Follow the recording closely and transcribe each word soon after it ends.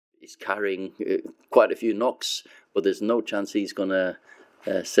is carrying quite a few knocks, but there's no chance he's going to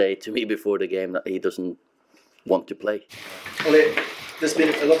say to me before the game that he doesn't want to play. Ole, there's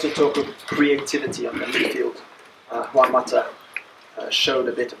been a lot of talk of creativity on the midfield. Juan Mata showed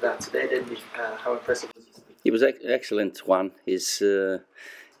a bit of that today, didn't he? How impressive was he? He was excellent, Juan. When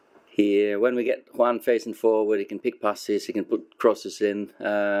we get Juan facing forward, he can pick passes, he can put crosses in.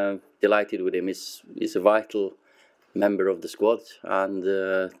 Delighted with him. He's a vital member of the squad, and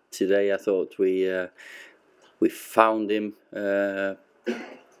today I thought we found him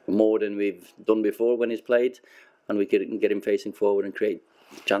more than we've done before when he's played, and we can get him facing forward and create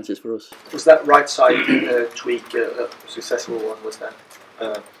chances for us. Was that right side tweak a successful one? Was that?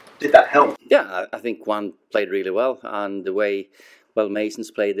 Did that help? Yeah, I think Juan played really well, and the way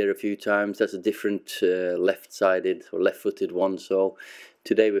Mason's played there a few times. That's a different left-sided or left-footed one. So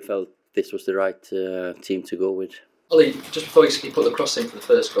today we felt this was the right team to go with. Ole, just before you put the cross in for the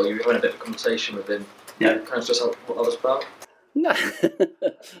first goal, you were having a bit of a conversation with him. Yeah. Can I just ask what that was about? No,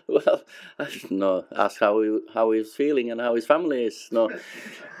 well, no. Ask how he was feeling and how his family is. No,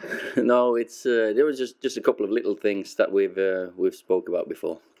 It's there was just a couple of little things that we've spoke about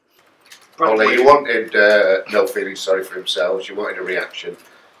before. Ole, you wanted no feeling sorry for themselves. You wanted a reaction.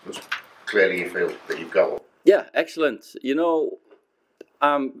 Clearly, you feel that you've got one. Yeah, excellent.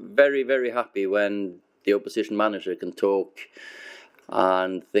 I'm very, very happy when the opposition manager can talk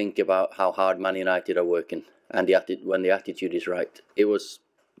and think about how hard Man United are working, and when the attitude is right.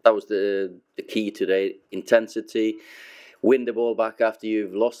 That was the key today. Intensity, win the ball back after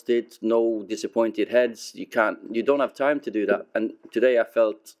you've lost it. No disappointed heads. You don't have time to do that. And today I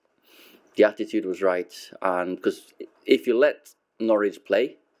felt the attitude was right, and because if you let Norwich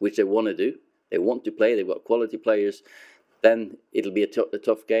play, which they want to do, they want to play. They've got quality players. Then it'll be a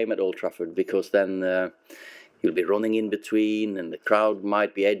tough game at Old Trafford, because then you'll be running in between, and the crowd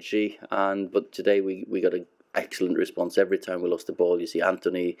might be edgy. But today we got an excellent response every time we lost the ball. You see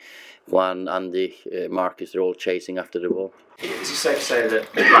Anthony, Juan, Andy, Marcus, they're all chasing after the ball. Is it safe to say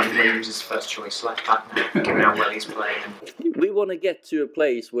that Brandon Williams is first choice left back now, given how well he's playing? We want to get to a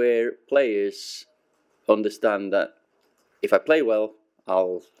place where players understand that if I play well,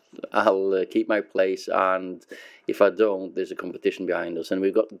 I'll keep my place, and if I don't, there's a competition behind us, and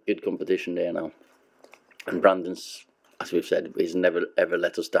we've got good competition there now. And Brandon's, as we've said, he's never ever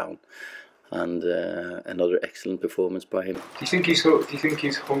let us down, and another excellent performance by him. Do you think his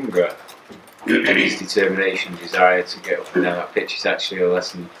hunger and his determination, desire to get up and down that pitch is actually a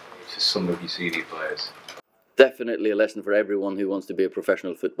lesson for some of your senior players? Definitely a lesson for everyone who wants to be a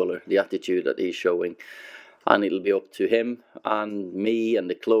professional footballer. The attitude that he's showing. And it'll be up to him and me and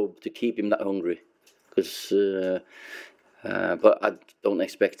the club to keep him that hungry. But I don't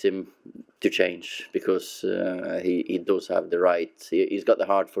expect him to change, because he does have the right. He's got the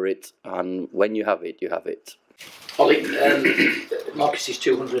heart for it, and when you have it, you have it. Ole, Marcus's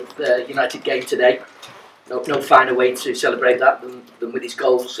 200th United game today. No finer way to celebrate that than with his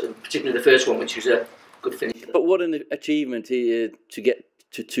goals, and particularly the first one, which was a good finish. But what an achievement to get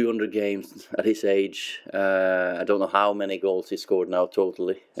to 200 games at his age. I don't know how many goals he scored now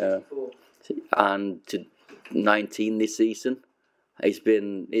totally, and to 19 this season. He's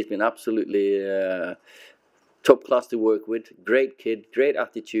been absolutely top class to work with. Great kid, great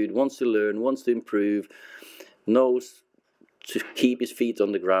attitude, wants to learn, wants to improve, knows to keep his feet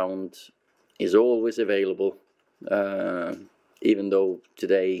on the ground, is always available. Even though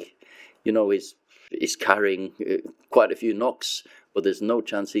today, he's carrying quite a few knocks, but there's no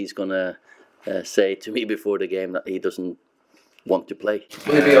chance he's going to say to me before the game that he doesn't want to play.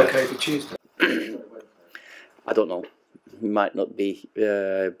 Will he be okay for Tuesday? I don't know. He might not be,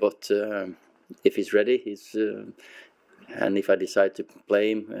 but if he's ready, and if I decide to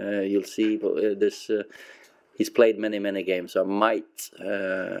play him, you'll see. But he's played many games, so I might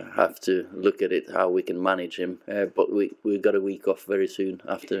have to look at it how we can manage him. But we've got a week off very soon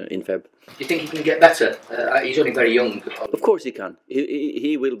in Feb. Do you think he can get better? He's only very young. Of course he can.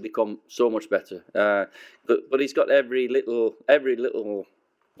 He will become so much better. But he's got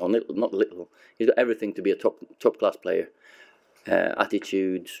he's got everything to be a top class player.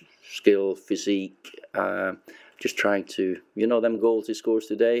 Attitude, skill, physique. Just trying to, them goals he scores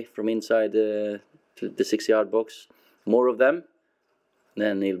today from inside the 6-yard box. More of them,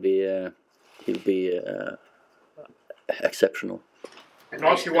 then he'll be exceptional. Can I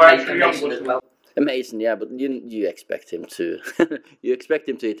ask you why actually Young was well? Amazing, yeah, but you expect him to hit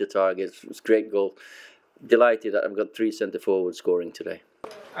the target. It's a great goal. Delighted that I've got 3 centre forwards scoring today.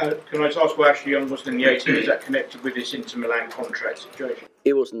 Can I just ask why Ashley Young wasn't in the 18? Is that connected with this Inter Milan contract situation?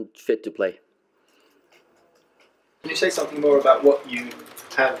 He wasn't fit to play. Can you say something more about what you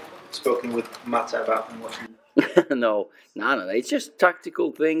have spoken with Mata about and what you... No. It's just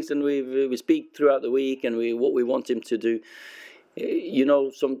tactical things, and we speak throughout the week, and what we want him to do. You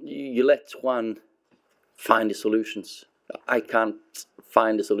know, you let Juan find the solutions. I can't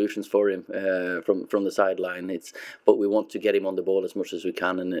find the solutions for him from the sideline. But we want to get him on the ball as much as we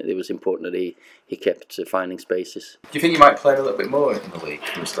can, and it was important that he kept finding spaces. Do you think you might play a little bit more in the league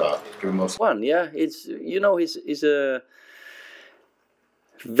from the start? Juan, yeah, he's a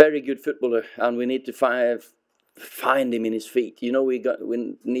very good footballer, and we need to find him in his feet. You know, we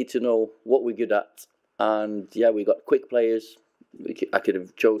need to know what we're good at, and yeah, we got quick players. I could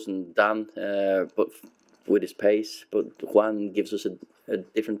have chosen Dan, but with his pace, but Juan gives us a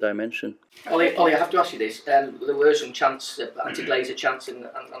different dimension. Ollie, I have to ask you this. There were some chants, anti-Glazer chants and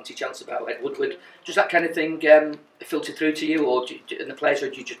anti-chants about Ed Woodward. Does that kind of thing filter through to you, or in the players, or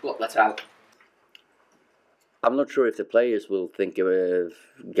do you just block that out? I'm not sure if the players will think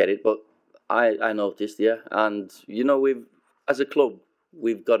get it, but I noticed, yeah. And you know, as a club,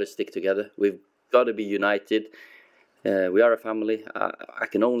 we've got to stick together. We've got to be united. We are a family. I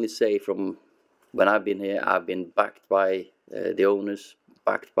can only say from when I've been here, I've been backed by the owners,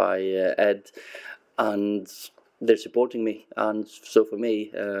 backed by Ed, and they're supporting me. And so for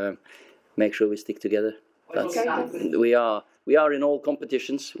me, make sure we stick together. We are in all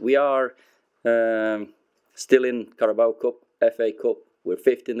competitions. We are still in Carabao Cup, FA Cup. We're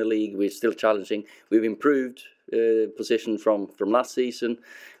 5th in the league. We're still challenging. We've improved position from last season.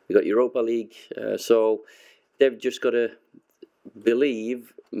 We got Europa League. So they've just got to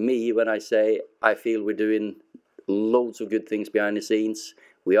believe me when I say I feel we're doing loads of good things behind the scenes.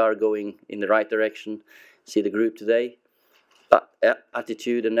 We are going in the right direction. See the group today. That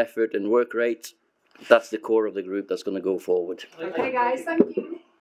attitude and effort and work rate, that's the core of the group that's going to go forward. Okay guys, thank you.